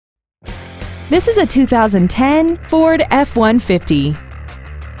This is a 2010 Ford F-150.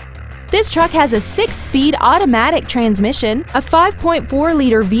 This truck has a 6-speed automatic transmission, a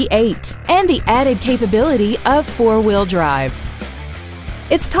 5.4-liter V8, and the added capability of 4-wheel drive.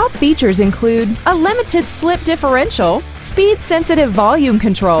 Its top features include a limited slip differential, speed-sensitive volume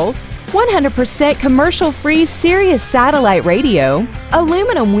controls, 100% commercial-free Sirius satellite radio,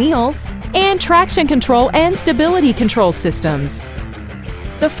 aluminum wheels, and traction control and stability control systems.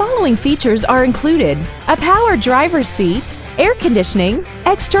 The following features are included: a power driver's seat, air conditioning,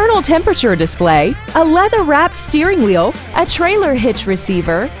 external temperature display, a leather-wrapped steering wheel, a trailer hitch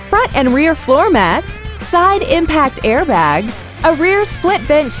receiver, front and rear floor mats, side impact airbags, a rear split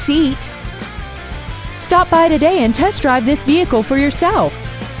bench seat. Stop by today and test drive this vehicle for yourself.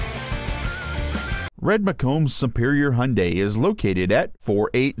 Red McCombs Superior Hyundai is located at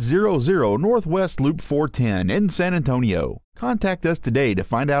 4800 Northwest Loop 410 in San Antonio. Contact us today to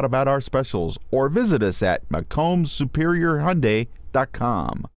find out about our specials or visit us at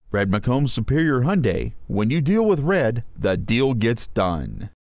McCombsSuperiorHyundai.com. Red McCombs Superior Hyundai. When you deal with Red, the deal gets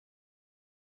done.